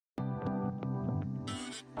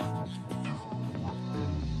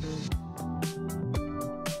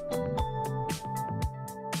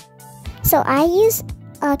So I use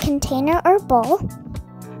a container or bowl,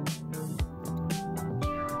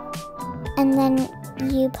 and then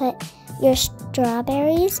you put your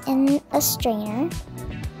strawberries in a strainer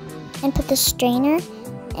and put the strainer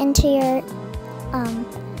into your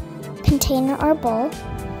container or bowl.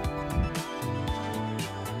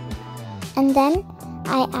 And then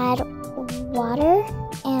I add water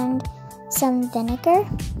and some vinegar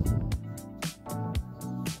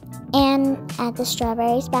and add the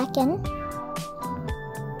strawberries back in.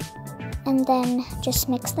 And then just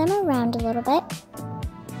mix them around a little bit.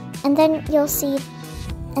 And then you'll see,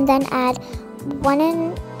 and then add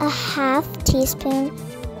 1.5 teaspoon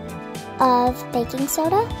of baking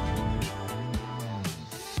soda.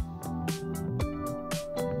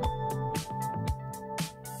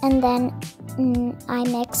 And then I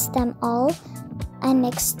mix them all. I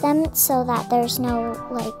mix them so that there's no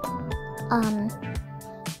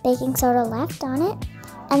baking soda left on it.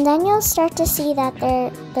 And then you'll start to see that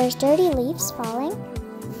there's dirty leaves falling.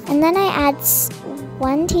 And then I add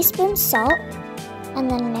 1 teaspoon salt and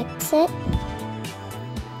then mix it.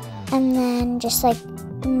 And then just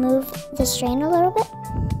move the strain a little bit.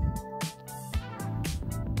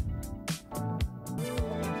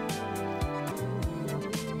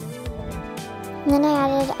 And then I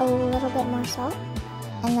added a little bit more salt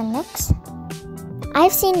and then mix.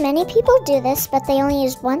 I've seen many people do this, but they only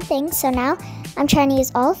use one thing, so now I'm trying to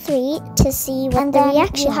use all 3 to see what the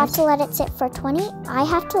reaction is. You have to let it sit for 20. I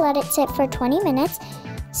have to let it sit for 20 minutes.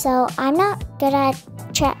 So I'm not good at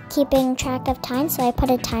keeping track of time, so I put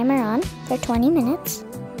a timer on for 20 minutes.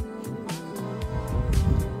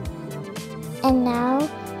 And now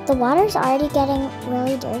the water's already getting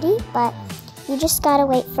really dirty, but you just gotta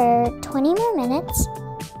wait for 20 more minutes.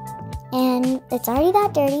 And it's already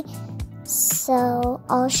that dirty. So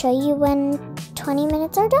I'll show you when 20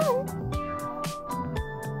 minutes are done.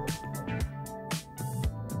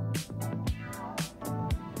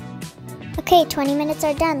 Okay, 20 minutes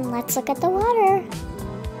are done. Let's look at the water.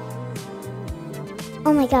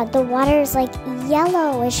 Oh my god, the water is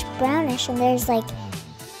yellowish, brownish, and there's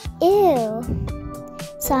ew.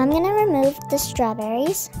 So I'm gonna remove the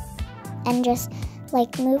strawberries and just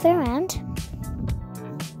move it around.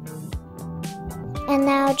 And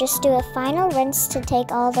now just do a final rinse to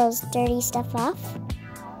take all those dirty stuff off.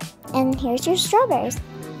 And here's your strawberries.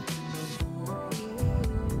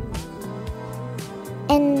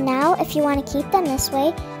 And now if you want to keep them this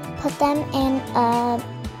way, put them in a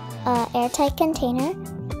airtight container.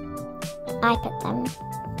 I put them.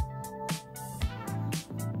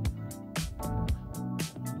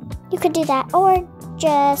 You could do that or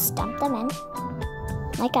just dump them in,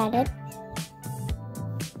 like I did.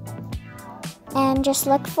 And just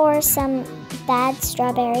look for some bad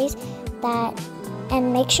strawberries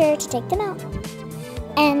and make sure to take them out.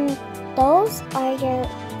 And those are your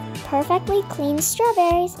perfectly clean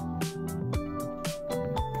strawberries.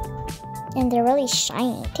 And they're really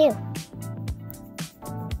shiny too.